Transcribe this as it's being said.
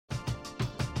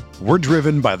We're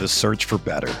driven by the search for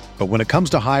better. But when it comes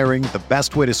to hiring, the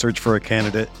best way to search for a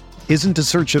candidate isn't to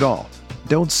search at all.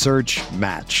 Don't search,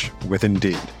 match with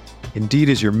Indeed. Indeed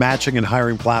is your matching and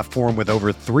hiring platform with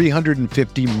over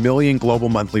 350 million global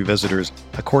monthly visitors,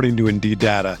 according to Indeed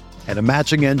data, and a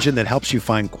matching engine that helps you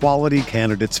find quality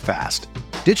candidates fast.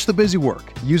 Ditch the busy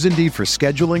work. Use Indeed for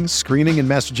scheduling, screening, and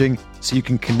messaging so you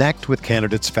can connect with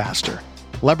candidates faster.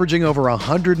 Leveraging over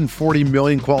 140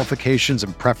 million qualifications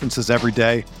and preferences every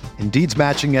day, Indeed's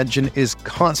matching engine is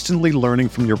constantly learning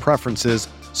from your preferences,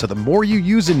 so the more you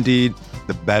use Indeed,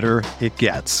 the better it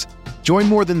gets. Join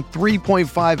more than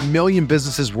 3.5 million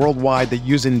businesses worldwide that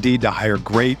use Indeed to hire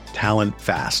great talent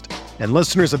fast. And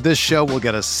listeners of this show will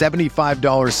get a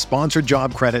 $75 sponsored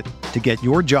job credit to get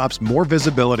your jobs more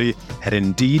visibility at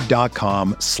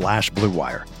Indeed.com/Blue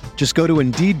Wire. Just go to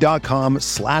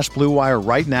Indeed.com/Blue Wire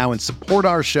right now and support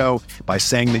our show by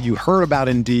saying that you heard about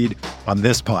Indeed on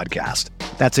this podcast.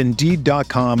 That's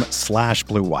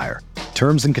Indeed.com/Blue Wire.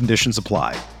 Terms and conditions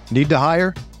apply. Need to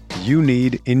hire? You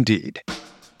need Indeed.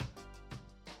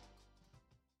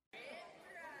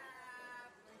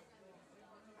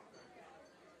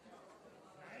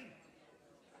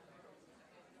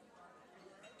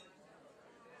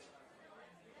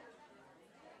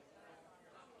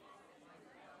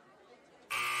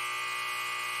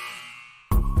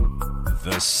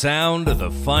 The sound of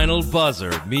the final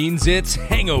buzzer means it's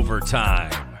hangover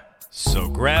time. So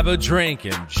grab a drink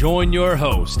and join your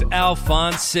host,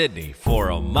 Alphonse Sidney, for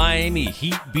a Miami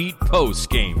Heat Beat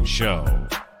postgame show.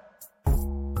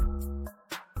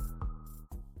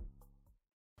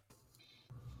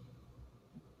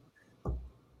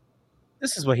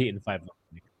 This is what Heat in 5 looks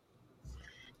like.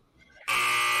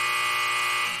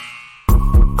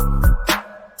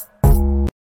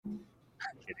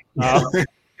 I'm kidding.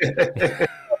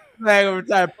 Hangover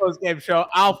time post-game show.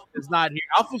 Alf is not here.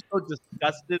 Alf was so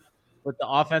disgusted with the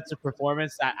offensive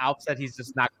performance that Alf said he's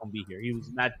just not going to be here. He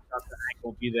was mad that I ain't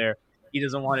going to be there. He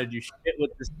doesn't want to do shit with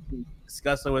this team,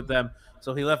 discussing with them.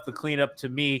 So he left the cleanup to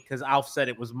me because Alf said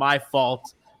it was my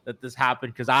fault that this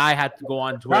happened because I had to go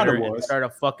on Twitter and start a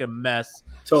fucking mess.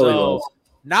 Totally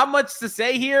not much to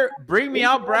say here. Bring me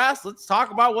out, brass. Let's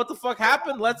talk about what the fuck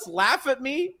happened. Let's laugh at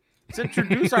me. Let's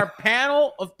introduce our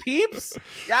panel of peeps.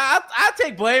 Yeah, I'll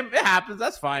take blame. It happens.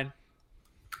 That's fine.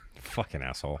 Fucking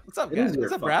asshole. What's up, guys?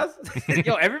 What's up, Brass?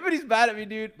 Yo, everybody's mad at me,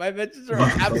 dude. My mentions are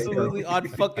absolutely on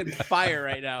fucking fire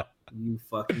right now. You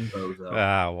fucking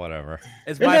bozo. Whatever.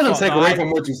 It doesn't take away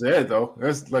from what you said, though.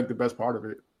 That's like the best part of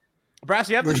it.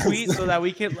 Brass, you have to tweet so that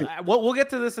we can. We'll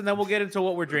get to this and then we'll get into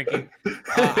what we're drinking.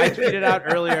 I tweeted out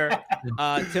earlier.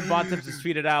 Tim Bontemps has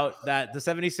tweeted out that the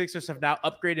 76ers have now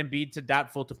upgraded Embiid to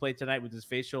doubtful to play tonight with his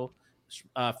facial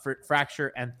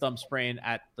fracture and thumb sprain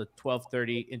at the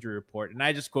 12:30 injury report. And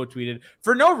I just quote tweeted,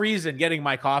 for no reason, getting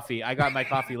my coffee. I got my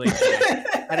coffee late today.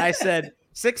 And I said,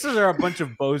 Sixers are a bunch of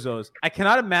bozos. I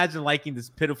cannot imagine liking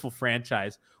this pitiful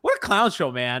franchise. What a clown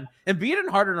show, man. Embiid and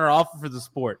Harden are awful for the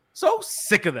sport. So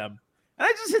sick of them. And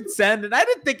I just hit send, and I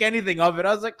didn't think anything of it.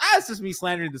 I was like, it's just me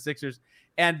slandering the Sixers.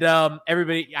 And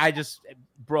everybody,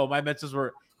 my mentions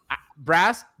were,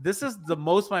 Brass, this is the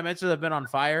most my mentions have been on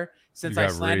fire since I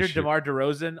slandered DeMar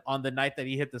DeRozan on the night that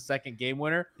he hit the second game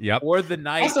winner. Yep. Or the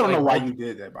night. I still don't know why you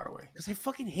did that, by the way. Because I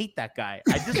fucking hate that guy.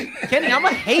 Kenny, I'm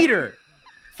a hater.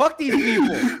 Fuck these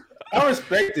people. I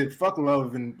respect it. Fuck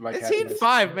love and like. It's Heat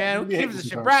 5, man. Who gives a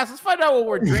shit? Brass, let's find out what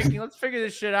we're drinking. Let's figure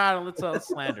this shit out and let's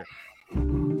slander.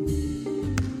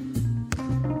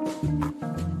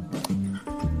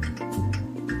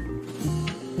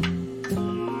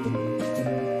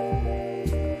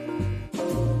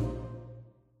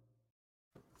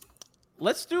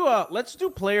 Let's do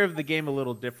player of the game a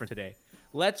little different today.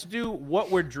 Let's do what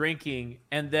we're drinking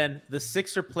and then the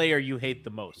Sixer player you hate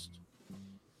the most.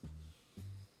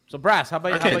 So Brass, how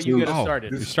about you get us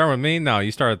started? You start with me? No,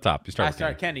 you start at the top. You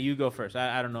start. Kenny, you go first.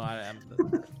 I don't know.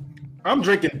 I'm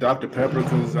drinking Dr. Pepper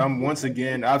because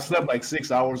I've slept like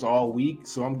 6 hours all week,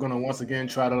 so I'm gonna once again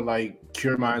try to like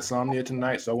cure my insomnia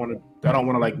tonight. So I don't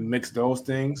want to like mix those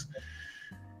things.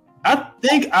 I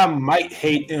think I might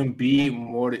hate Embiid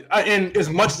more and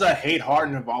as much as I hate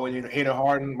Harden, I've always hated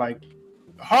Harden. Like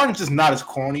Harden's just not as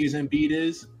corny as Embiid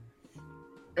is.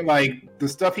 And like the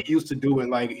stuff he used to do,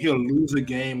 and like he'll lose a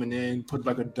game and then put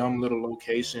like a dumb little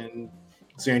location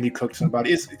saying he cooked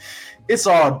somebody. It's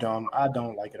all dumb. I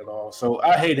don't like it at all. So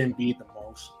I hate Embiid the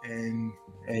most. And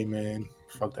hey man,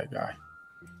 fuck that guy.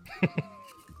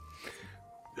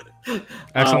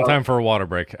 Excellent time for a water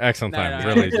break. Excellent time.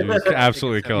 Really, you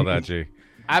absolutely killed that, G.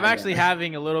 I'm actually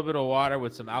having a little bit of water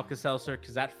with some Alka-Seltzer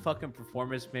because that fucking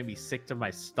performance made me sick to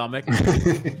my stomach.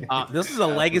 This is a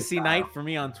legacy night for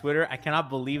me on Twitter. I cannot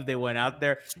believe they went out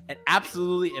there and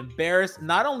absolutely embarrassed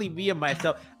not only me and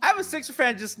myself. I have a Sixer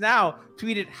fan just now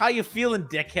tweeted, "How you feeling,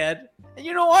 dickhead?" And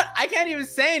you know what? I can't even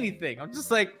say anything. I'm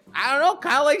just like, I don't know,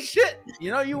 kind of like shit.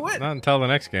 You know, you win. Not until the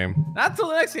next game. Not until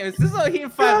the next game. This is what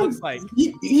Heat 5 looks like.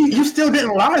 You still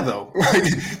didn't lie though. Like,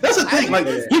 that's the thing. Like,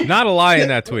 not a lie in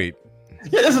that tweet.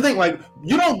 Yeah, that's the thing. Like,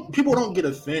 people don't get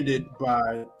offended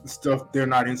by stuff they're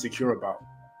not insecure about.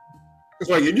 It's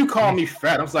like if you call me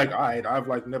fat, I'm just like, all right, I've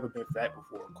like never been fat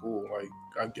before. Cool, like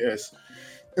I guess.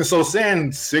 And so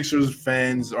saying Sixers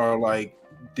fans are like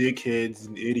dickheads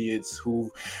and idiots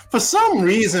who, for some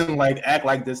reason, like act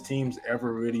like this team's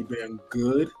ever really been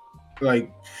good.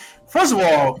 Like, first of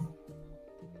all,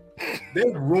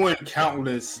 they've ruined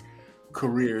countless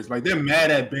careers. Like, they're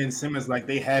mad at Ben Simmons like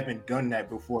they haven't done that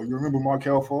before. You remember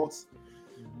Markelle Fultz?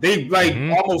 They like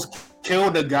almost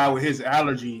killed the guy with his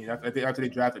allergy after they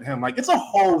drafted him. Like, it's a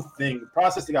whole thing. The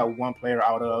process they got one player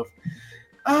out of.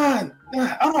 I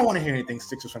don't want to hear anything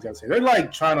Sixers fans got to say. They're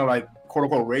like trying to like quote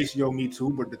unquote ratio me too.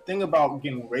 But the thing about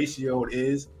getting ratioed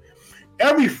is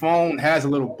every phone has a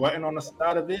little button on the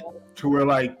side of it to where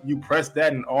like you press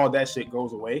that and all that shit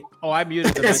goes away. Oh, I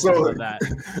muted the so, of that.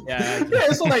 Yeah,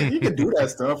 yeah. So like you can do that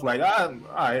stuff. Like, all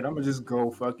right, I'm gonna just go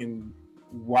fucking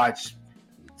watch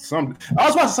some. I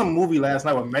was watching some movie last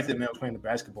night where Method Man was playing the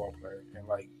basketball player, and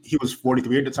like he was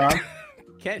 43 at the time.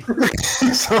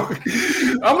 So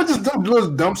I'm gonna just do little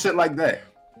dumb shit like that.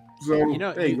 So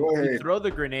hey, go ahead. You throw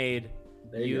the grenade.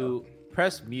 You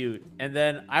press mute, and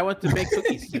then I went to make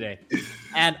cookies today,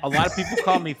 and a lot of people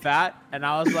call me fat, and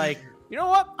I was like, you know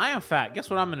what? I am fat. Guess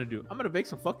what I'm gonna do? I'm gonna bake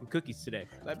some fucking cookies today.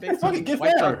 I baked some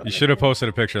white chocolate. You should have posted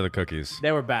a picture of the cookies.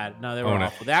 They were bad. No, they were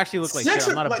awful. They actually look like shit.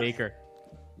 I'm not a baker.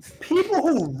 People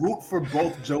who root for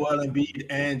both Joel Embiid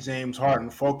and James Harden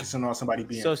focusing on somebody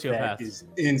being fat is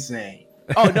insane.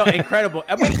 Oh no, incredible!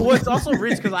 Well, it's also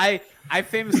rich because I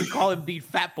famously call Embiid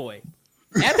Fat Boy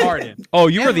and Harden. Oh,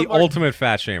 you are the ultimate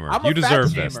fat shamer. You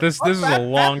deserve this. This is a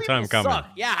long time coming. Suck.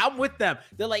 Yeah, I'm with them.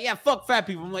 They're like, yeah, fuck fat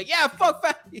people. I'm like, yeah, fuck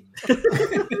fat people.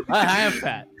 I am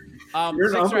fat.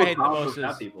 Sixer I hate the most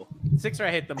is Sixer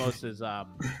I hate the most is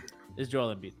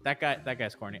Joel Embiid. That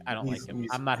guy's corny. I don't like him.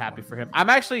 I'm not happy for him. I'm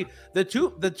actually the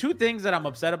two things that I'm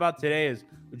upset about today is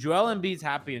Joel Embiid's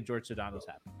happy and George Sedano's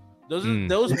happy.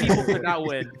 Those people could not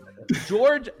win.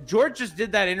 George just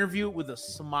did that interview with a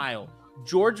smile.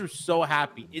 George was so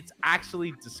happy. It's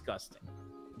actually disgusting.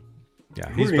 Yeah,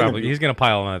 he's gonna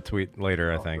pile on that tweet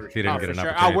later. I think if he didn't get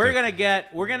enough. Sure. We're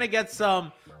gonna get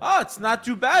some. Oh, it's not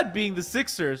too bad being the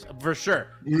Sixers for sure.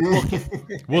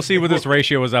 We'll see what this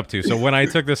ratio is up to. So when I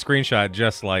took this screenshot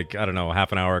just like I don't know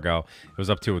half an hour ago, it was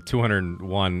up to a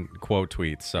 201 quote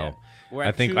tweets. So. Yeah.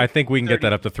 I think we can get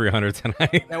that up to 300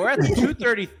 tonight. Yeah, we're at the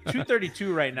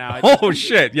 232 right now. Oh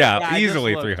shit! Yeah,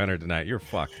 easily 300 tonight. You're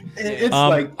fucked. It's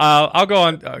like I'll go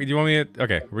on. Do you want me to?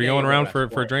 Okay, we're going around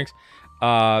for drinks.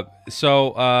 The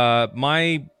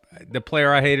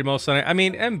player I hated most tonight. I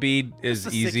mean, Embiid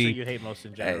is easy. You hate most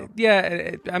in general.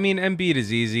 Yeah, I mean, Embiid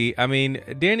is easy. I mean,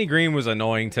 Danny Green was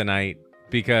annoying tonight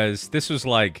because this was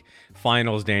like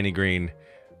finals Danny Green,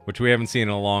 which we haven't seen in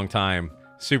a long time.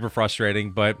 Super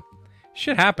frustrating, but.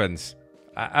 Shit happens.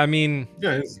 I mean,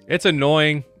 yeah, it's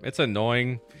annoying. It's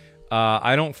annoying.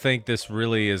 I don't think this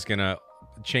really is going to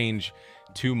change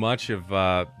too much of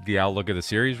the outlook of the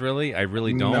series, really. I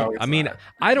really don't. No, I mean,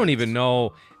 I don't even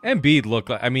know. Embiid looked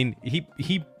like, I mean,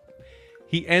 he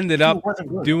ended up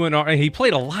doing, he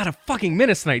played a lot of fucking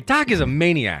minutes tonight. Doc is a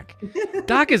maniac.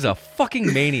 Doc is a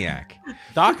fucking maniac.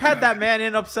 Doc had that man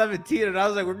in up 17, and I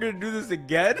was like, we're going to do this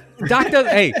again? Doc does,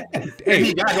 hey,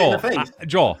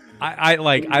 Joel, I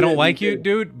don't like you,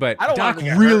 dude, but Doc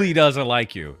really doesn't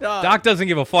like you. Doc doesn't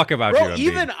give a fuck about you.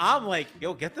 Even I'm like,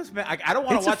 yo, get this man. I don't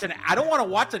want to watch I don't want to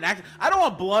watch an action. I don't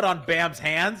want blood on Bam's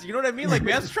hands. You know what I mean? Like,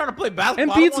 Bam's trying to play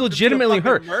basketball. Embiid's legitimately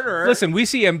hurt. Listen, we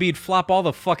see Embiid flop all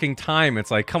the fucking time.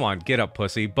 It's like, come on, get up,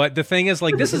 pussy. But the thing is,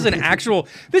 like, this is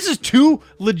this is two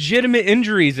legitimate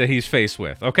injuries that he's faced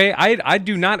with. Okay, I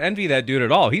do not envy that dude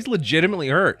at all. He's legitimately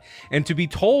hurt, and to be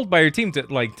told by your team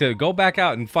to go back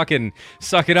out and fucking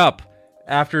suck it up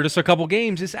after just a couple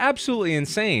games is absolutely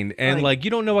insane. And like,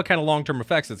 you don't know what kind of long-term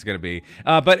effects it's going to be.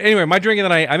 But anyway, my drinking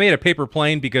tonight, I made a paper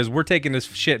plane because we're taking this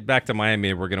shit back to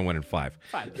Miami and we're going to win in 5.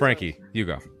 Frankie, you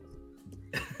go.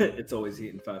 It's always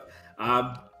Heat in 5.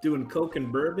 I'm doing Coke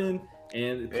and bourbon,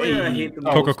 and the player I hate the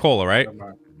most. Coca-Cola, right?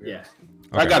 Yeah.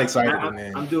 Okay. I got excited.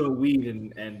 I'm doing weed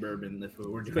and bourbon. If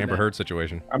we're doing Amber Heard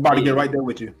situation. I'm about to get right there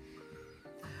with you.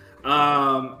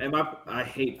 I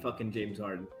hate fucking James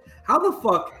Harden. How the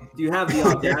fuck do you have the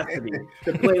audacity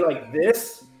to play like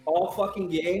this all fucking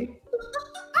game?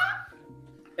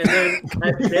 And then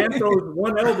Bam throws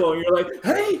one elbow, and you're like,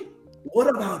 "Hey, what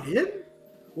about him?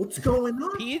 What's going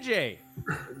on?" PJ.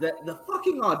 The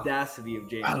fucking audacity of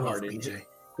James Harden.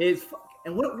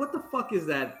 And what the fuck is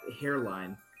that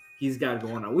hairline he's got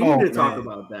going on? We need to talk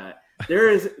about that. There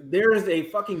is a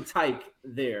fucking tyke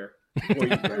there for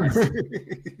you guys.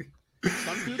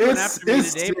 Some dude went after me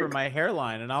today for my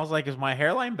hairline, and I was like, "Is my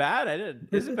hairline bad?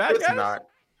 Is it bad, guys?" It's not.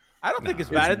 I don't think it's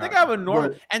bad. I think I have a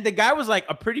normal. And the guy was like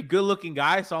a pretty good-looking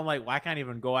guy, so I'm like, well, I can't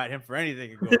even go at him for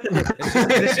anything.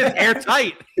 It's just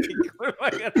airtight. But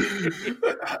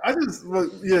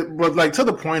like to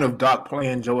the point of Doc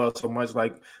playing Joel so much,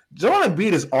 like Joel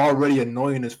Embiid is already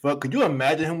annoying as fuck. Could you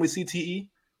imagine him with CTE?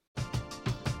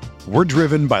 We're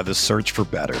driven by the search for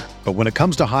better. But when it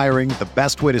comes to hiring, the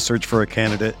best way to search for a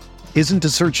candidate isn't to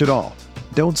search at all.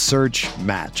 Don't search,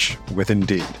 match with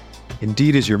Indeed.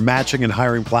 Indeed is your matching and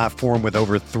hiring platform with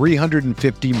over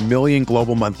 350 million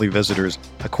global monthly visitors,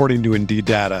 according to Indeed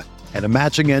data, and a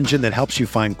matching engine that helps you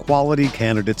find quality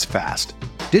candidates fast.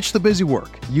 Ditch the busy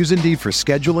work. Use Indeed for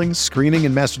scheduling, screening,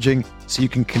 and messaging so you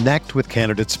can connect with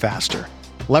candidates faster.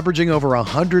 Leveraging over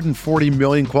 140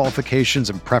 million qualifications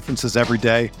and preferences every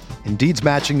day, Indeed's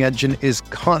matching engine is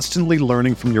constantly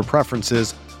learning from your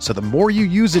preferences, so the more you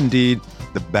use Indeed,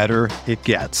 the better it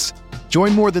gets.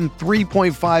 Join more than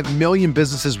 3.5 million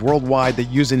businesses worldwide that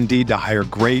use Indeed to hire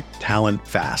great talent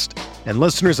fast. And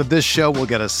listeners of this show will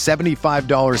get a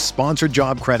 $75 sponsored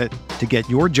job credit to get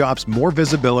your jobs more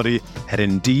visibility at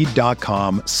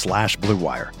Indeed.com/Blue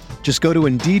Wire. Just go to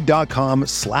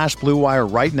Indeed.com/Blue Wire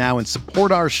right now and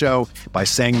support our show by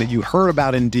saying that you heard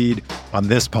about Indeed on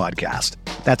this podcast.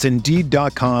 That's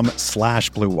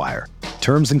Indeed.com/Blue Wire.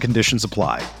 Terms and conditions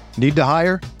apply. Need to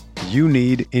hire? You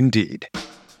need Indeed.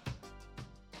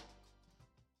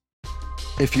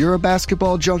 If you're a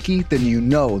basketball junkie, then you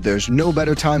know there's no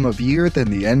better time of year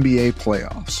than the NBA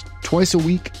playoffs. Twice a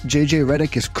week, JJ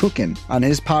Redick is cooking on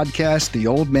his podcast, The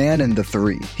Old Man and the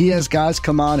Three. He has guys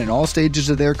come on in all stages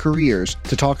of their careers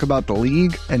to talk about the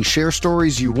league and share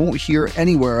stories you won't hear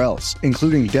anywhere else,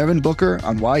 including Devin Booker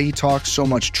on why he talks so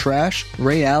much trash,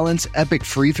 Ray Allen's epic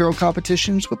free throw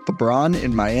competitions with LeBron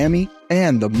in Miami,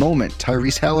 and the moment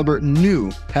Tyrese Halliburton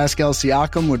knew Pascal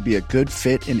Siakam would be a good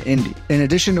fit in Indy. In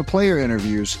addition to player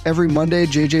interviews, every Monday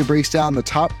JJ breaks down the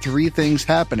top 3 things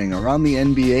happening around the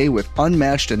NBA with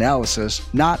unmatched analysis,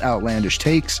 not outlandish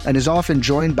takes, and is often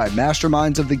joined by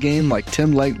masterminds of the game like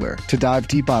Tim Legler to dive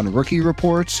deep on rookie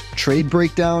reports, trade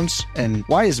breakdowns, and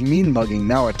why is mean mugging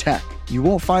now a tech. You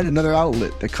won't find another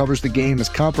outlet that covers the game as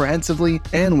comprehensively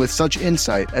and with such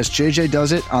insight as JJ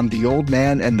does it on The Old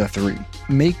Man and the Three.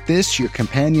 Make this your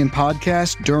companion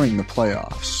podcast during the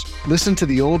playoffs. Listen to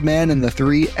The Old Man and the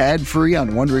Three ad-free on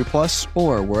Wondery Plus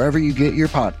or wherever you get your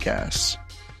podcasts.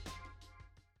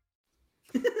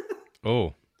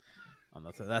 Oh.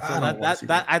 That's not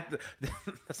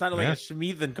like a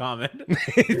Schmeathan comment.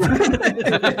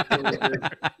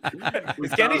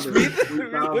 Is Kenny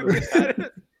Schmeathan?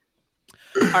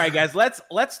 All right, guys,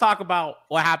 let's talk about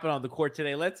what happened on the court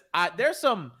today. There's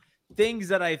some things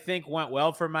that I think went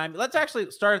well for Miami. Let's actually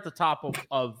start at the top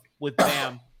with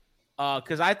Bam,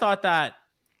 because I thought that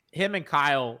him and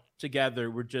Kyle together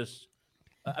were just.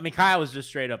 Kyle was just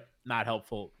straight up not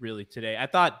helpful really today. I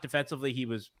thought defensively he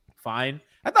was fine.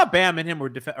 I thought Bam and him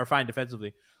were fine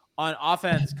defensively. On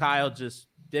offense, Kyle just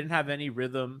didn't have any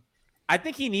rhythm. I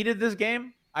think he needed this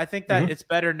game. I think that it's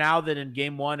better now than in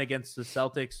game 1 against the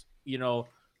Celtics.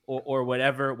 Or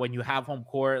whatever, when you have home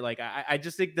court. Like, I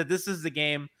just think that this is the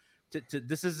game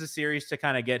this is the series to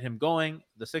kind of get him going.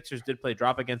 The Sixers did play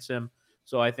drop against him,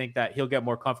 so I think that he'll get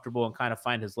more comfortable and kind of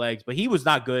find his legs, but he was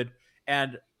not good.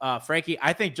 And Frankie,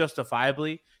 I think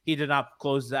justifiably he did not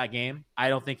close that game. I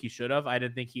don't think he should have. I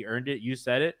didn't think he earned it. You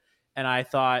said it. And I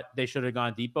thought they should have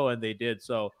gone depot, and they did.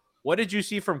 So what did you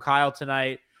see from Kyle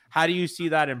tonight? How do you see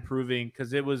that improving?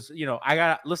 Because it was, I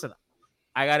got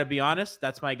to be honest,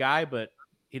 that's my guy, but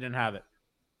he didn't have it.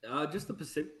 Just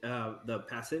the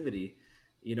passivity,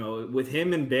 with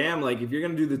him and Bam, like if you're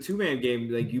going to do the 2-man game,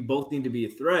 like you both need to be a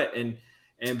threat. And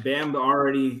Bam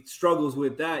already struggles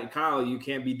with that. Kyle, you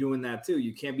can't be doing that too.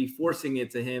 You can't be forcing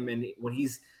it to him. And when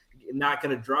he's not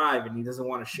going to drive and he doesn't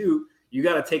want to shoot, you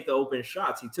got to take the open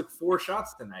shots. He took 4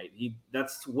 shots tonight.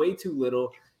 That's way too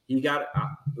little. He got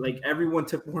everyone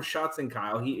took more shots than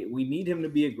Kyle. We need him to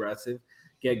be aggressive,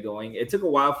 get going. It took a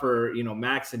while for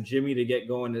Max and Jimmy to get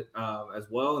going as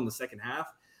well in the second half,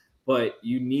 but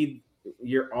you need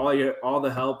all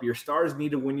the help. Your stars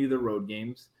need to win you the road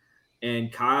games.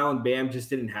 and Kyle and Bam just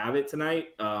didn't have it tonight.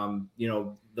 You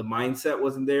know, the mindset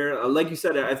wasn't there. Like you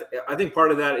said, I think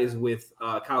part of that is with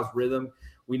Kyle's rhythm.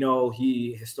 We know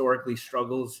he historically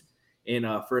struggles in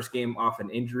a first game off an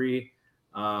injury.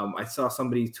 I saw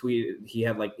somebody tweet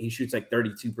he shoots like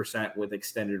 32% with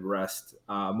extended rest.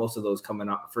 Most of those coming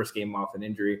off first game off an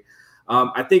injury.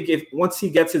 I think once he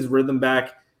gets his rhythm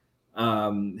back,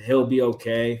 he'll be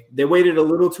okay. They waited a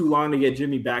little too long to get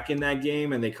Jimmy back in that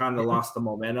game, and they kind of lost the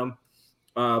momentum.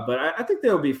 But I think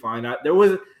they'll be fine.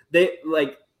 The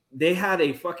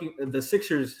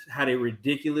Sixers had a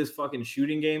ridiculous fucking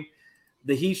shooting game.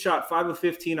 The Heat shot 5 of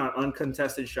 15 on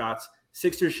uncontested shots.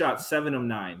 Sixers shot 7 of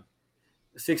 9.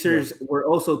 The Sixers were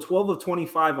also 12 of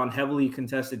 25 on heavily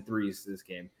contested threes this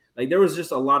game. Like, there was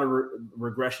just a lot of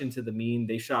regression to the mean.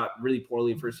 They shot really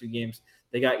poorly the first few games.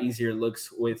 They got easier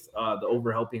looks with the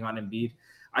overhelping on Embiid.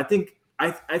 I think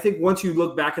once you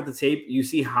look back at the tape, you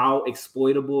see how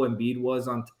exploitable Embiid was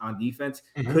on defense.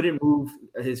 Mm-hmm. Couldn't move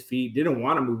his feet, didn't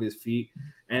want to move his feet.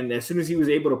 And as soon as he was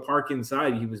able to park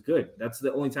inside, he was good. That's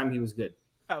the only time he was good.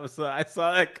 I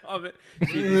saw that comment.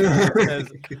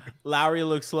 Says, Lowry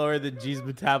looks slower than G's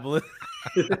metabolism.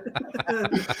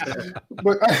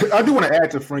 But I do want to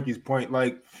add to Frankie's point.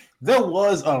 Like, there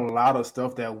was a lot of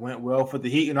stuff that went well for the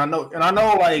Heat, and I know,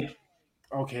 like,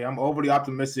 okay, I'm overly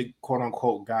optimistic, quote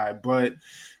unquote, guy, but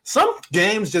some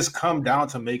games just come down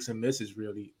to makes and misses.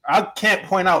 Really, I can't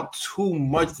point out too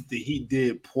much that the Heat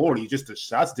did poorly. Just the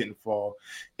shots didn't fall,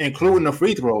 including the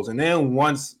free throws. And then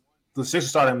once the Sixers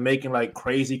started making like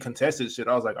crazy contested shit,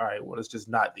 I was like, all right, well, it's just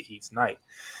not the Heat's night.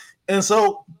 And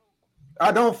so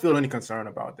I don't feel any concern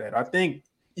about that. I think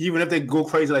even if they go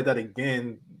crazy like that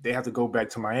again, they have to go back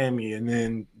to Miami, and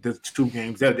then the 2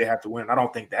 games that they have to win. I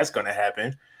don't think that's going to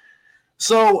happen.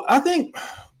 So I think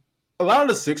a lot of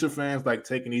the Sixer fans like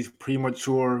taking these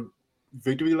premature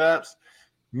victory laps.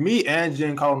 Me and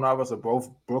Jen Navas are both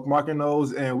bookmarking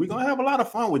those, and we're going to have a lot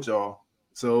of fun with y'all.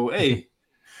 So, hey,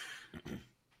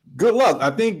 good luck. I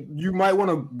think you might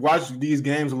want to watch these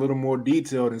games a little more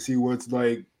detailed and see what's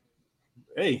like.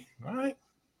 Hey, all right,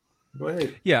 go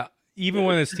ahead. Yeah, even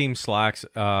when this team slacks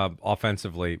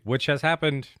offensively, which has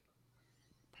happened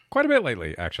quite a bit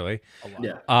lately, actually.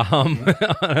 Yeah. An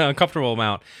uncomfortable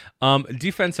amount.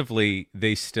 Defensively,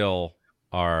 they still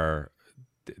are.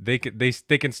 They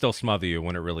can still smother you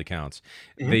when it really counts.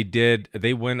 Mm-hmm.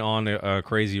 They went on a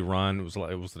crazy run. It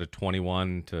was a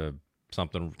 21 to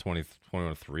something, 21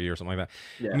 to 3 or something like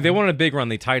that. Yeah. I mean, they wanted a big run.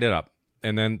 They tied it up,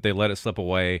 and then they let it slip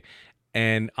away.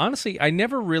 And honestly, I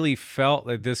never really felt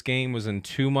that this game was in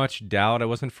too much doubt. I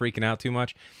wasn't freaking out too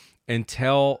much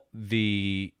until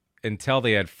they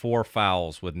had 4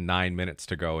 fouls with 9 minutes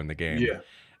to go in the game.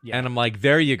 Yeah. And I'm like,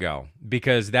 there you go,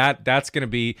 because that's gonna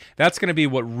be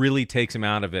what really takes them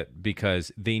out of it,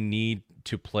 because they need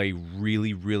to play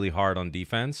really, really hard on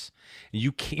defense.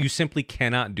 You simply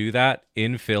cannot do that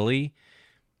in Philly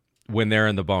when they're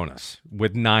in the bonus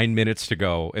with 9 minutes to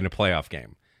go in a playoff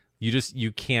game.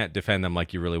 You can't defend them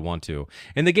like you really want to.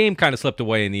 And the game kind of slipped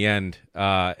away in the end.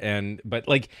 But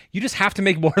like, you just have to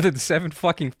make more than 7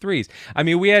 fucking threes. I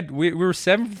mean, we were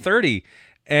 7-30,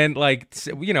 and like,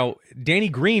 you know, Danny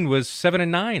Green was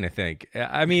 7-9, I think.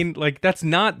 I mean, like, that's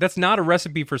not a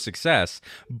recipe for success.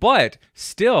 But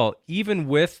still, even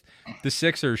with the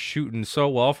Sixers shooting so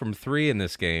well from 3 in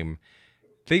this game,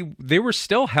 they were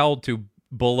still held to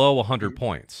below 100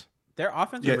 points. Their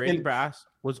offensive rating brass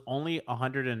was only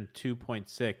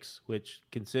 102.6, which,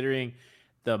 considering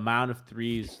the amount of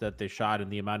threes that they shot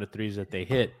and the amount of threes that they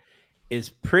hit, is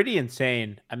pretty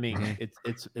insane. I mean,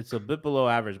 it's a bit below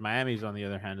average. Miami's, on the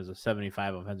other hand, is a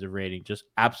 75 offensive rating, just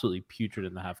absolutely putrid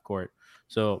in the half court.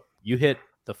 So you hit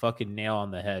the fucking nail on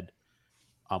the head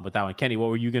with that one. Kenny, what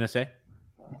were you gonna say?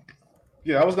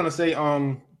 Yeah, I was gonna say,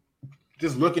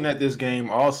 just looking at this game,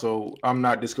 also, I'm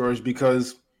not discouraged,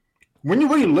 because when you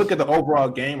really look at the overall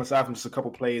game, aside from just a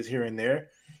couple plays here and there,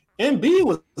 Embiid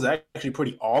was actually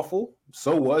pretty awful.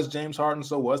 So was James Harden.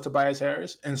 So was Tobias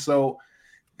Harris. And so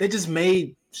they just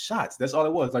made shots. That's all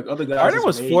it was. Like, other guys. Harden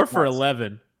was 4 for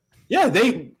 11. Yeah,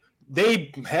 they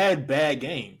had bad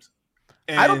games.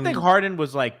 And I don't think Harden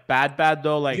was like bad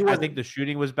though. Like, I think the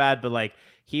shooting was bad, but like,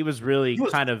 he was really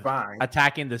kind of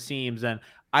attacking the seams. And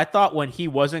I thought when he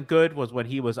wasn't good was when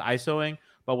he was ISOing,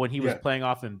 but when he was playing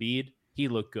off Embiid, he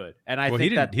looked good. And I think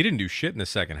he didn't do shit in the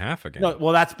second half again. No,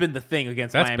 well, that's been the thing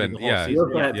against Miami the whole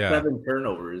season. He had 7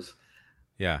 turnovers.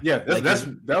 Yeah.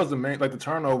 That was the main, like, the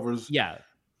turnovers. Yeah.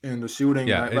 And the shooting.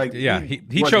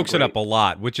 He chokes it up a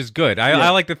lot, which is good. I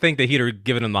like to think that he'd have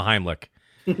given him the Heimlich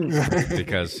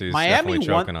because he's definitely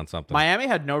choking on something. Miami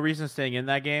had no reason staying in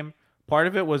that game. Part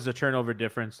of it was the turnover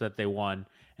difference that they won,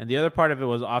 and the other part of it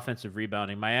was offensive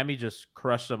rebounding. Miami just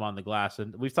crushed them on the glass,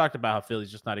 and we've talked about how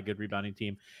Philly's just not a good rebounding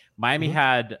team. Miami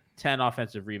had 10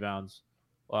 offensive rebounds.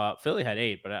 Philly had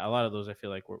 8, but a lot of those I feel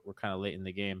like were kind of late in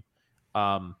the game.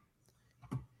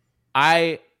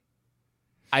 I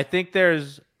think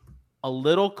there's a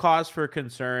little cause for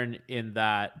concern in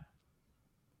that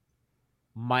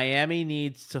Miami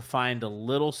needs to find a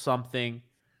little something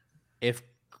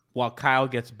while Kyle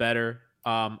gets better.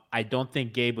 I don't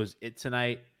think Gabe was it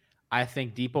tonight. I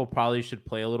think Depot probably should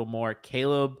play a little more.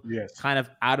 Caleb, kind of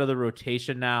out of the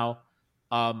rotation now.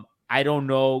 I don't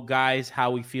know, guys,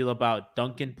 how we feel about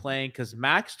Duncan playing, because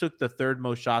Max took the third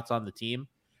most shots on the team,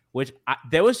 which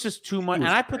there was just too much. And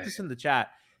I put this in the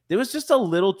chat. There was just a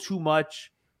little too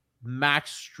much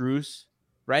Max Strus,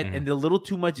 right? And a little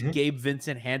too much Gabe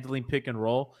Vincent handling pick and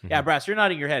roll. Yeah, Brass, you're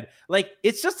nodding your head. Like,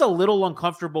 it's just a little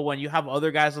uncomfortable when you have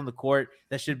other guys on the court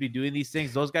that should be doing these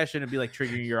things. Those guys shouldn't be like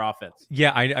triggering your offense.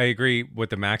 Yeah, I agree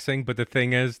with the Max thing, but the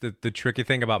thing is that the tricky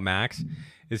thing about Max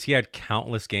is he had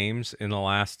countless games in the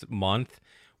last month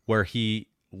where he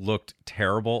looked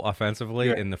terrible offensively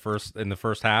in the first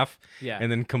half, and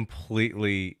then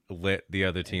completely lit the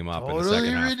other team up in the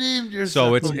second half. Redeemed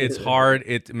yourself. So it's hard.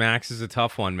 Max is a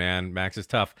tough one, man. Max is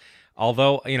tough.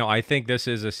 Although, I think this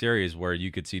is a series where you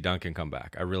could see Duncan come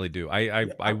back. I really do.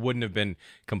 I wouldn't have been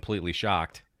completely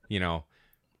shocked,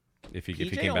 if he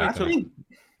came back.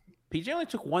 PJ only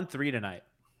took 1 3 tonight.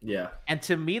 Yeah. And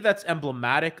to me, that's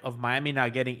emblematic of Miami now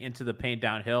getting into the paint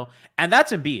downhill. And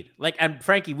that's Embiid. And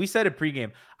Frankie, we said it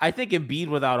pregame. I think Embiid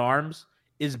without arms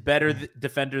is better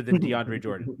defender than DeAndre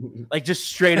Jordan. Just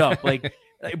straight up. Like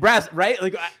Brass, right?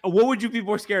 What would you be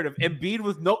more scared of? Embiid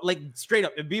with straight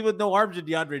up, Embiid with no arms, and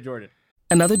DeAndre Jordan.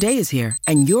 Another day is here,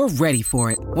 and you're ready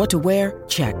for it. What to wear?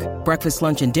 Check. Breakfast,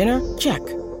 lunch, and dinner? Check.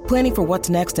 Planning for what's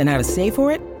next and how to save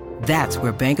for it? That's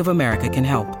where Bank of America can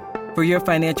help. For your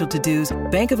financial to-dos,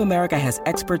 Bank of America has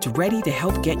experts ready to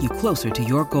help get you closer to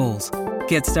your goals.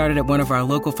 Get started at one of our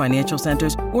local financial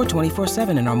centers or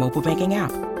 24/7 in our mobile banking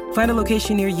app. Find a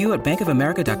location near you at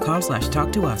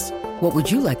bankofamerica.com/talktous. What would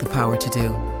you like the power to do?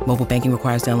 Mobile banking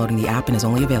requires downloading the app and is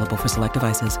only available for select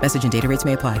devices. Message and data rates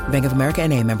may apply. Bank of America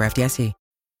N.A., member FDIC.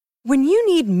 When you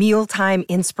need mealtime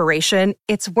inspiration,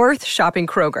 it's worth shopping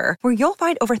Kroger, where you'll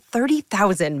find over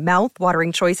 30,000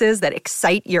 mouth-watering choices that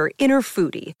excite your inner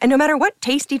foodie. And no matter what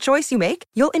tasty choice you make,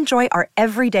 you'll enjoy our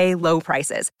everyday low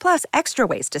prices, plus extra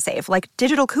ways to save, like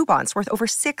digital coupons worth over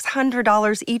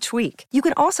 $600 each week. You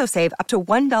can also save up to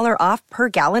 $1 off per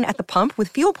gallon at the pump with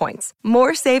fuel points.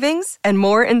 More savings and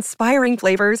more inspiring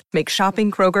flavors make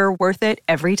shopping Kroger worth it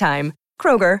every time.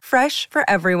 Kroger, fresh for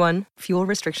everyone. Fuel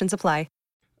restrictions apply.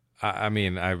 I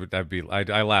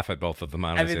laugh at both of them,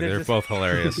 honestly. They're both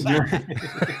hilarious.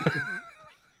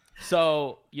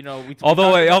 So,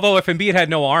 although if Embiid had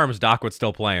no arms, Doc would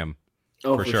still play him.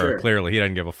 For sure. Clearly, he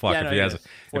doesn't give a fuck.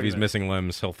 If he's missing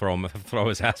limbs, he'll throw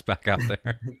his ass back out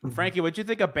there. Frankie, what'd you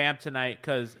think of Bam tonight?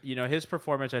 Because his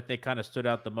performance, I think, kind of stood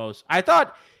out the most. I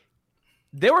thought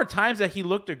there were times that he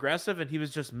looked aggressive and he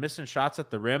was just missing shots at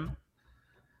the rim.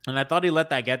 And I thought he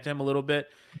let that get to him a little bit.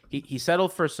 He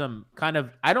settled for some kind of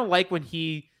 – I don't like when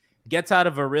he gets out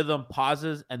of a rhythm,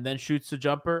 pauses, and then shoots the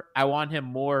jumper. I want him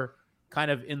more kind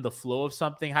of in the flow of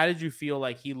something. How did you feel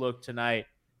like he looked tonight?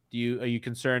 Are you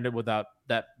concerned without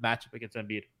that matchup against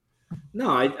Embiid?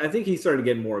 No, I think he started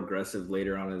getting more aggressive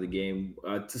later on in the game.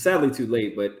 Sadly too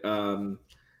late, but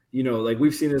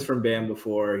we've seen this from Bam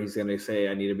before. He's going to say,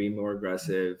 I need to be more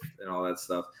aggressive and all that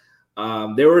stuff.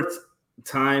 There were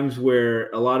times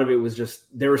where a lot of it was just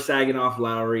they were sagging off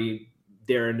Lowry,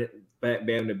 daring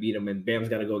Bam to beat him, and Bam's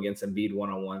got to go against Embiid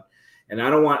one-on-one. And I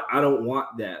don't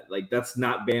want that. That's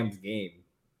not Bam's game.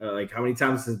 How many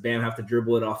times does Bam have to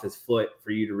dribble it off his foot for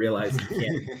you to realize he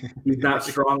can't? He's not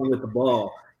strong with the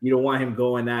ball. You don't want him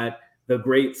going at the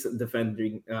great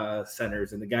defending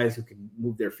centers and the guys who can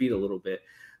move their feet a little bit.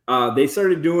 They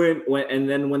started doing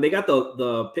when they got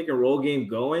the pick and roll game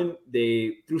going,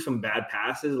 they threw some bad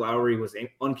passes. Lowry was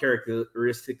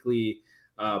uncharacteristically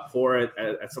poor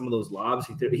at some of those lobs.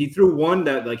 He threw one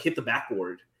that hit the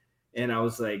backboard, and I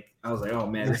was like, oh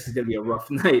man, this is gonna be a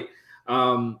rough night.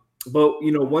 But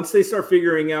once they start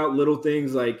figuring out little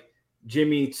things like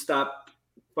Jimmy, stop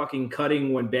fucking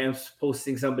cutting when Bam's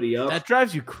posting somebody up. That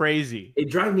drives you crazy. It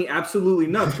drives me absolutely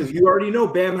nuts because you already know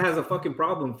Bam has a fucking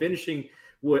problem finishing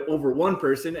over one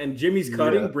person, and Jimmy's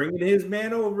cutting, bringing his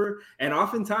man over, and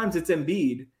oftentimes it's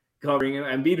Embiid covering him.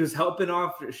 Embiid was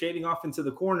shading off into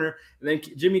the corner, and then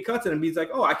Jimmy cuts it, and Embiid's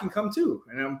like, oh, I can come too,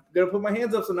 and I'm going to put my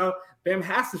hands up, so now Bam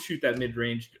has to shoot that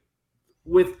mid-range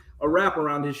with a wrap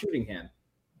around his shooting hand.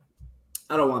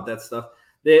 I don't want that stuff.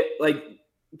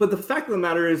 But the fact of the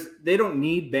matter is they don't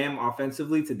need Bam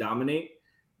offensively to dominate.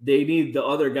 They need the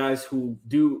other guys who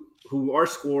are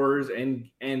scorers and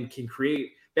can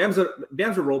create. Bam's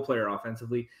a role player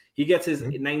offensively. He gets his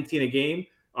 19 a game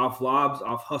off lobs,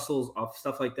 off hustles, off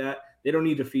stuff like that. They don't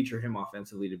need to feature him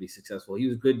offensively to be successful. He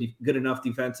was good enough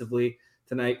defensively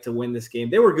tonight to win this game.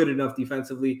 They were good enough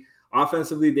defensively.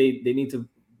 Offensively, they need to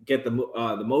get the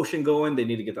motion going. They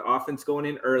need to get the offense going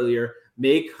in earlier.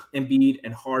 Make Embiid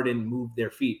and Harden move their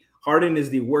feet. Harden is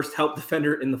the worst help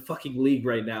defender in the fucking league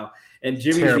right now, and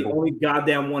Jimmy's the only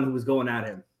goddamn one who was going at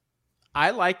him.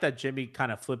 I like that Jimmy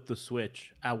kind of flipped the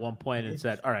switch at one point and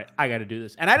said, all right, I got to do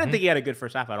this. And I didn't think he had a good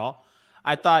first half at all.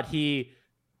 I thought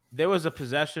there was a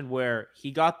possession where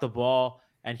he got the ball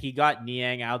and he got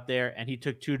Niang out there and he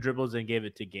took 2 dribbles and gave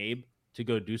it to Gabe to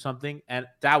go do something. And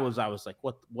I was like,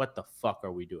 what the fuck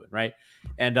are we doing? Right.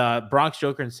 And Bronx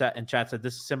Joker in chat said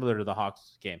this is similar to the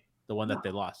Hawks game, the one that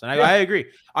they lost. And I agree.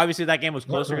 Obviously that game was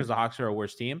closer because the Hawks are a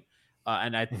worse team.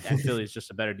 And Philly's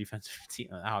just a better defensive team.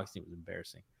 The Hawks team was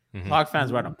embarrassing. Hawks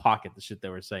fans were out of pocket the shit they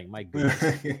were saying. My goodness.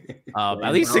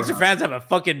 At least Sixer fans have a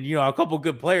fucking, a couple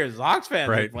good players. Hawks fans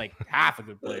have like half a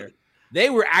good player. They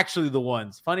were actually the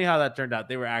ones. Funny how that turned out.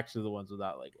 They were actually the ones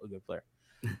without like a good player.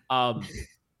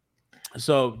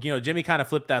 So, Jimmy kind of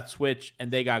flipped that switch and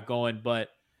they got going, but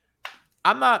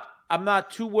I'm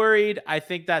not too worried. I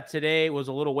think that today was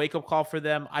a little wake-up call for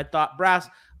them. I thought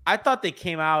they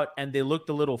came out and they looked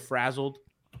a little frazzled.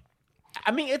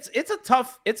 I mean, it's a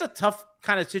tough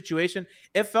kind of situation.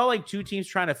 It felt like 2 teams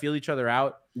trying to feel each other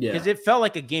out because it felt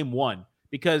like a game 1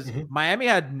 because Miami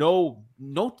had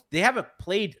they haven't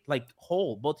played like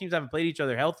whole. Both teams haven't played each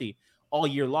other healthy all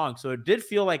year long. So it did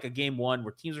feel like a game 1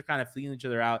 where teams are kind of feeling each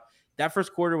other out. That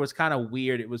first quarter was kind of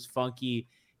weird. It was funky.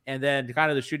 And then kind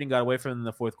of the shooting got away from them in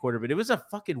the fourth quarter, but it was a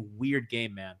fucking weird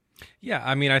game, man. Yeah.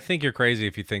 I mean, I think you're crazy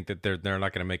if you think that they're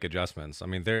not going to make adjustments. I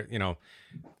mean, they're going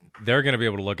to be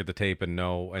able to look at the tape and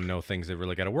know things they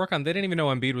really got to work on. They didn't even know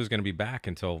Embiid was going to be back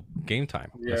until game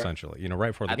time, essentially, right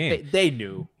before the game. They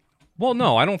knew. Well,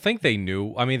 no, I don't think they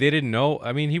knew. I mean, they didn't know.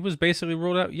 I mean, he was basically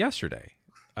ruled out yesterday.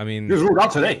 I mean, he was ruled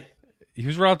out today. He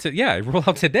was ruled out. He ruled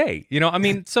out today. I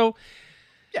mean, so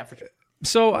yeah, for sure.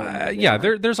 So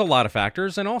there's a lot of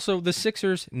factors, and also the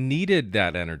Sixers needed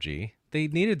that energy. They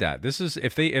needed that. This is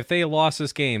if they lost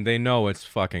this game, they know it's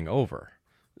fucking over.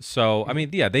 So I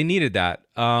mean, they needed that.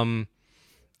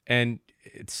 And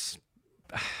it's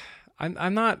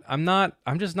I'm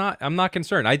not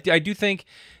concerned. I do think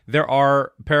there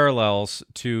are parallels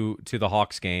to the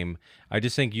Hawks game. I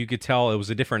just think you could tell it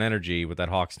was a different energy with that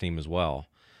Hawks team as well.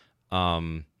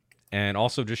 And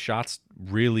also just shots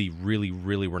really, really,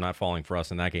 really were not falling for us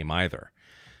in that game either.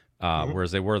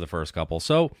 Whereas they were the first couple.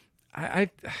 So I'm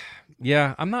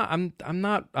not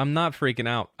freaking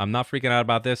out. I'm not freaking out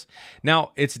about this.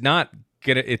 Now it's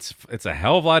a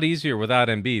hell of a lot easier without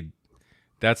Embiid.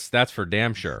 That's for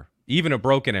damn sure. Even a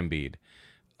broken Embiid.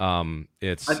 I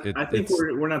think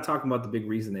we're not talking about the big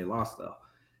reason they lost though.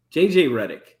 JJ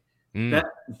Redick,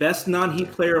 best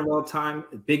non-Heat player of all time,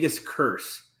 biggest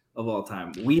curse of all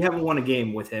time. We haven't won a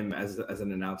game with him as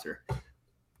an announcer.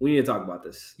 We need to talk about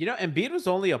this. Embiid was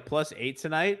only a +8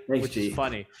 tonight, which is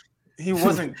funny. He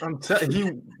wasn't.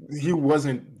 He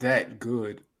wasn't that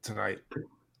good tonight.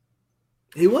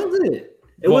 He wasn't.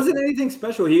 It wasn't anything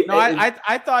special.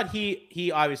 I thought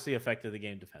he obviously affected the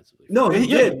game defensively. No, he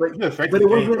did, but it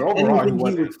wasn't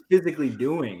anything he was physically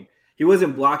doing. He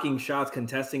wasn't blocking shots,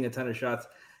 contesting a ton of shots.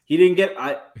 He didn't get.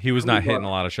 He was not hitting a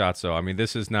lot of shots, though. I mean,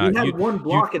 this is not. He had one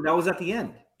block, and that was at the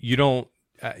end. You don't.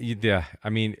 I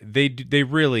mean, they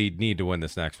really need to win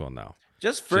this next one, though.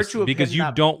 Just virtue of because you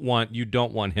don't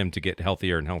want him to get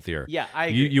healthier and healthier. Yeah, I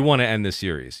agree. You want to end this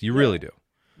series. You really do.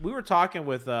 We were talking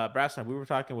with Brass. We were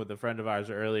talking with a friend of ours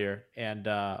earlier, and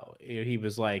he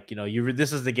was like,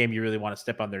 this is the game you really want to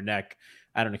step on their neck.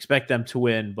 I don't expect them to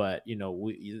win, but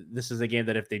this is a game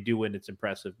that if they do win, it's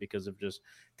impressive because of just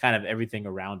kind of everything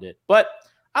around it. But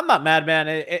I'm not mad, man.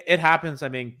 It happens. I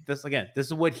mean, this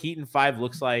is what Heat in 5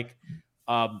 looks like.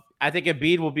 I think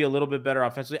Embiid will be a little bit better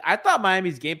offensively. I thought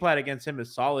Miami's game plan against him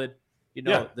is solid.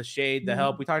 The shade, the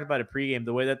help. We talked about it pregame,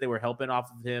 the way that they were helping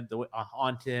off of him, the way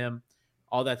onto him,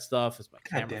 all that stuff. Is my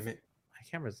camera. God damn it. My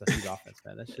camera's the Heat offense,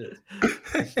 man. That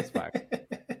shit's fire.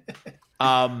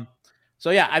 So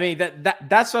yeah, I mean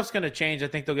that stuff's gonna change. I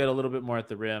think they'll get a little bit more at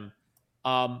the rim.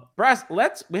 Brass,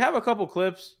 we have a couple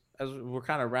clips as we're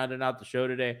kind of rounding out the show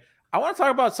today. I want to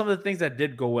talk about some of the things that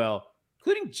did go well,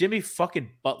 including Jimmy fucking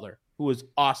Butler, who was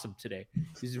awesome today.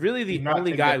 He's really the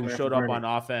only guy who showed up on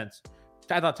offense.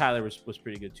 I thought Tyler was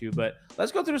pretty good too, but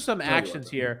let's go through some actions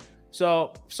here.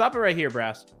 So stop it right here,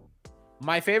 Brass.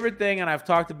 my favorite thing, and I've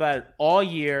talked about it all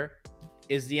year,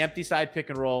 is the empty side pick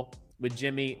and roll with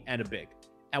Jimmy and a big.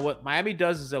 And what Miami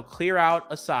does is they'll clear out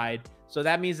a side. So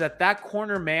that means that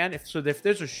corner man, if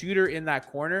there's a shooter in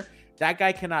that corner, that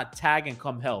guy cannot tag and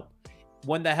come help.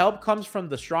 When the help comes from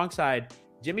the strong side,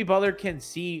 Jimmy Butler can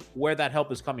see where that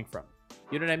help is coming from.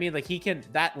 You know what I mean? Like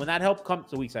when that help comes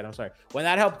to the weak side, when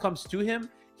that help comes to him,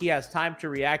 he has time to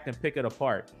react and pick it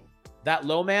apart. That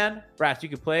low man, Brass, you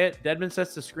can play it. Dedmon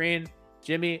sets the screen.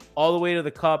 Jimmy all the way to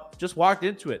the cup, just walked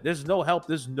into it. There's no help.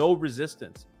 There's no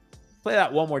resistance. Play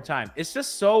that one more time. It's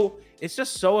just so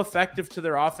effective to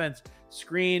their offense.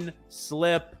 Screen,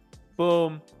 slip,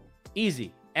 boom,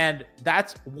 easy. And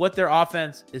that's what their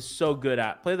offense is so good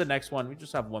at. Play the next one. We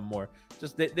just have one more.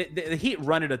 Just the Heat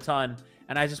run it a ton,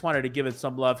 and I just wanted to give it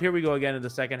some love. Here we go again in the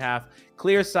second half.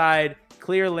 Clear side,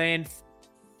 clear lane,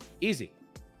 easy.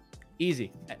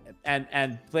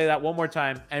 And play that one more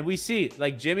time. And we see,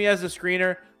 like, Jimmy as a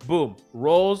screener, boom,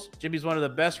 rolls. Jimmy's one of the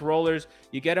best rollers.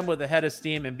 You get him with a head of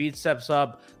steam, and Embiid steps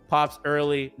up, pops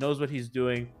early, knows what he's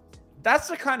doing. That's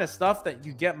the kind of stuff that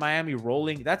you get Miami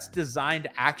rolling. That's designed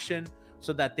action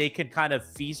so that they can kind of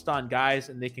feast on guys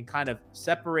and they can kind of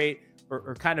separate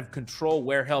or kind of control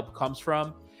where help comes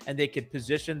from. And they can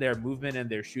position their movement and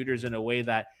their shooters in a way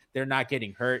that they're not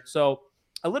getting hurt. So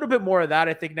a little bit more of that,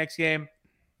 I think, next game.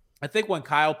 I think when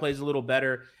Kyle plays a little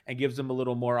better and gives them a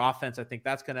little more offense, I think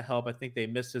that's going to help. I think they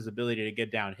missed his ability to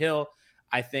get downhill.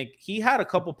 I think he had a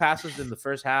couple passes in the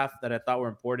first half that I thought were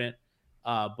important.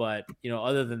 But,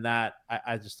 other than that,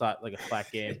 I just thought like a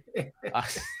flat game.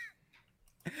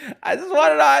 I just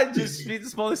wanted to just speak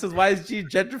this moment. Says, why is G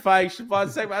gentrifying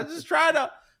Siobhan segment? I'm just trying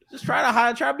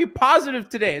to be positive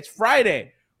today. It's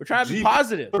Friday. We're trying to be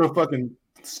positive. Put a fucking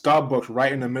Starbucks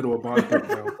right in the middle of Bond.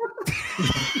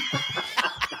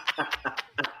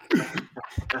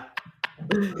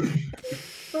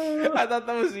 I thought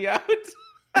that was the out.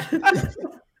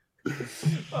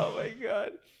 Oh my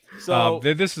god. So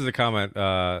this is a comment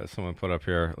someone put up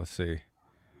here. Let's see.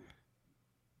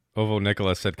 Ovo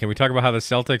Nicholas said, "Can we talk about how the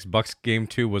Celtics Bucks game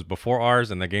 2 was before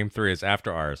ours and the game 3 is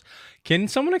after ours? Can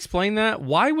someone explain that?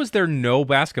 Why was there no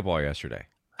basketball yesterday?"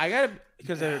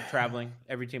 Because they're traveling.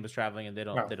 Every team was traveling, and they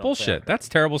don't. Bullshit. That's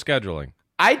terrible scheduling.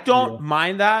 I don't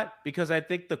mind that because I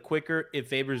think the quicker it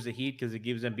favors the Heat because it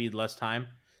gives Embiid less time.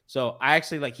 So I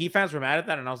actually Heat fans were mad at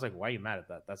that, and I was like, "Why are you mad at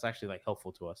that? That's actually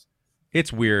helpful to us."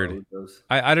 It's weird.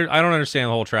 I don't understand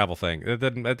the whole travel thing.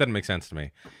 That doesn't make sense to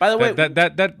me. By the way,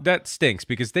 that stinks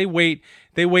because they wait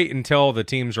until the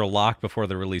teams are locked before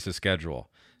they release a schedule.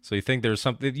 So you think there's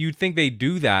something you'd think they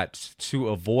do that to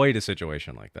avoid a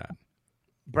situation like that.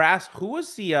 Brass, who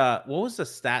was the what was the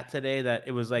stat today that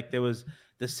it was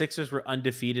the Sixers were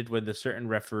undefeated when the certain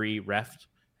referee refed,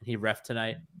 and he refed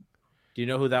tonight? Do you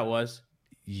know who that was?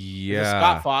 Yeah. Was it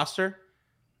Scott Foster?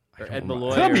 Or Ed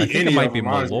Malloy? I think it might be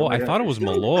Malloy. I thought it was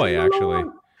Malloy, actually.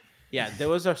 Yeah, there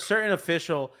was a certain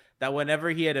official that whenever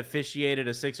he had officiated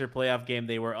a Sixer playoff game,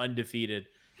 they were undefeated.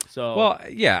 So, well,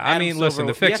 yeah, I mean, listen,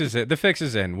 the fix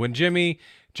is in. When Jimmy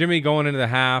going into the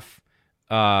half,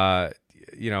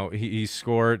 he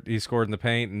scored in the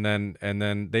paint, and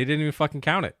then they didn't even fucking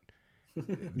count it.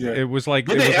 Yeah. It was like,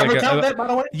 did they ever count that, by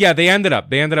the way? Yeah, they ended up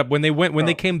when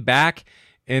they came back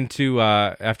into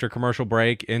after commercial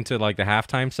break into the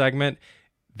halftime segment,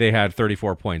 they had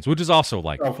 34 points, which is also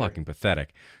fucking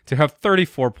pathetic. To have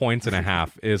 34 points and a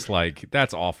half is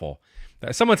that's awful.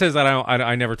 Someone says that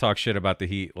I never talk shit about the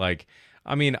Heat.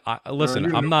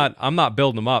 Listen, I'm not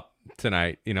building them up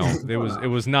tonight. It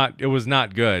was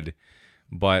not good,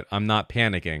 but I'm not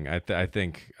panicking.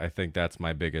 I think that's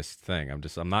my biggest thing.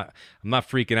 I'm not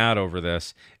freaking out over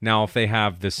this. Now, if they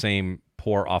have the same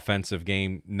poor offensive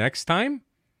game next time,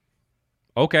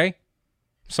 okay,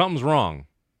 something's wrong.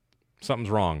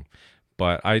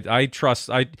 But I trust.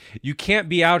 You can't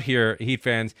be out here, Heat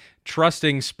fans,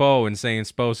 trusting Spo and saying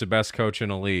Spo's the best coach in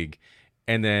the league,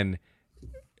 and then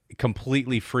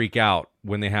completely freak out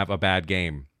when they have a bad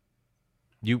game.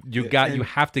 You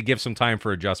have to give some time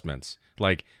for adjustments.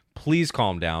 Please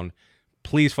calm down.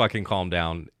 Please fucking calm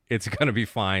down. It's gonna be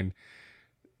fine.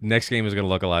 Next game is gonna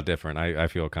look a lot different. I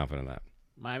feel confident in that.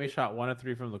 Miami shot 1 of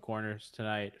 3 from the corners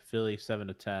tonight. Philly 7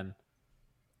 of 10.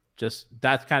 Just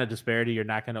that kind of disparity you're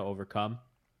not going to overcome.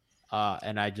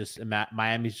 And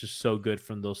Miami's just so good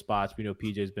from those spots. We know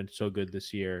PJ's been so good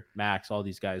this year. Max, all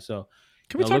these guys. So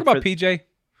can we talk about PJ?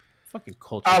 Fucking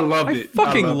culture. I loved it. I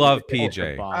fucking love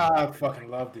PJ. I fucking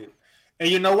loved it. And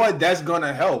you know what? That's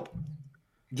gonna help.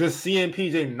 Just seeing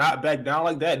PJ not back down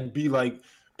like that and be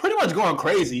pretty much going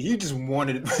crazy. He just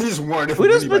wanted it. Who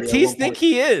does Matisse think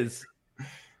he is?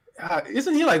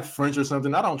 Isn't he French or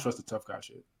something? I don't trust the tough guy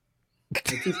shit.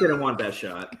 He didn't want that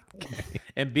shot.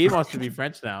 And B wants to be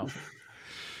French now.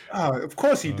 Of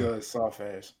course he does, soft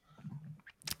ass.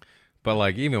 But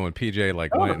like, even when PJ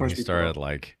like went and he started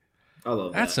like, I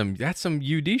love that's some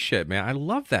UD shit, man. I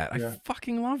love that. Yeah. I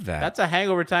fucking love that. That's a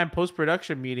hangover time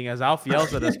post-production meeting as Alf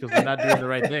yells at us because we're not doing the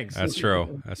right things. That's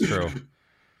true. That's true.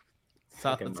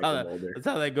 That's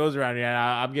how that goes around here.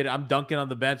 I'm dunking on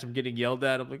the bench. I'm getting yelled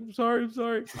at. I'm like, I'm sorry.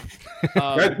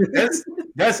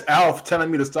 That's Alf telling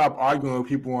me to stop arguing with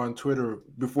people on Twitter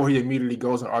before he immediately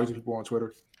goes and argues with people on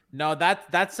Twitter. No,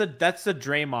 that's a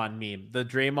Draymond meme. The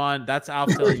Draymond, that's Alf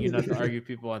telling you not to argue with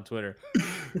people on Twitter.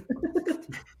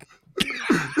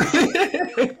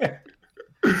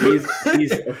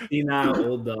 He's a senile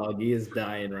old dog. He is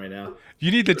dying right now.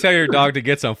 You need to tell your dog to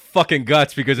get some fucking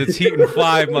guts because it's Heat in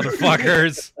 5,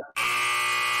 motherfuckers.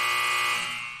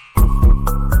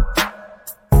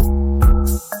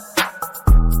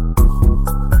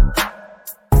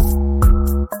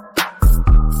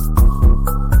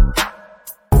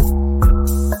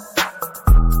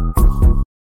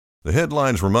 The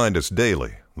headlines remind us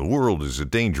daily, the world is a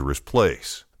dangerous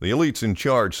place. The elites in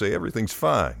charge say everything's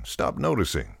fine, stop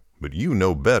noticing. But you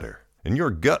know better. And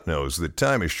your gut knows that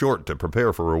time is short to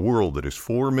prepare for a world that is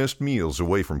 4 missed meals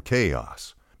away from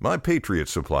chaos. My Patriot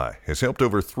Supply has helped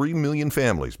over 3 million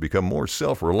families become more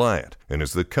self-reliant and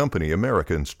is the company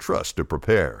Americans trust to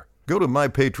prepare. Go to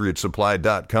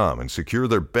MyPatriotSupply.com and secure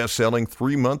their best-selling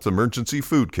 3-month emergency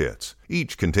food kits.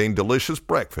 Each contain delicious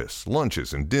breakfasts,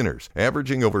 lunches, and dinners,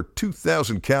 averaging over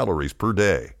 2,000 calories per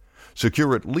day.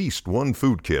 Secure at least 1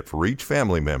 food kit for each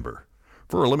family member.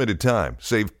 For a limited time,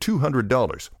 save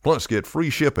 $200, plus get free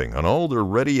shipping on all their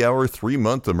Ready Hour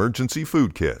 3-month emergency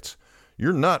food kits.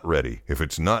 You're not ready if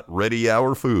it's not Ready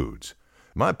Hour Foods.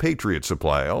 My Patriot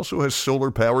Supply also has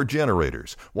solar power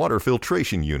generators, water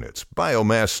filtration units,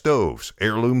 biomass stoves,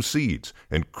 heirloom seeds,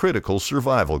 and critical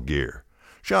survival gear.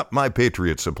 Shop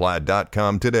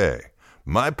MyPatriotSupply.com today.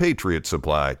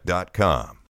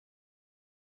 MyPatriotSupply.com.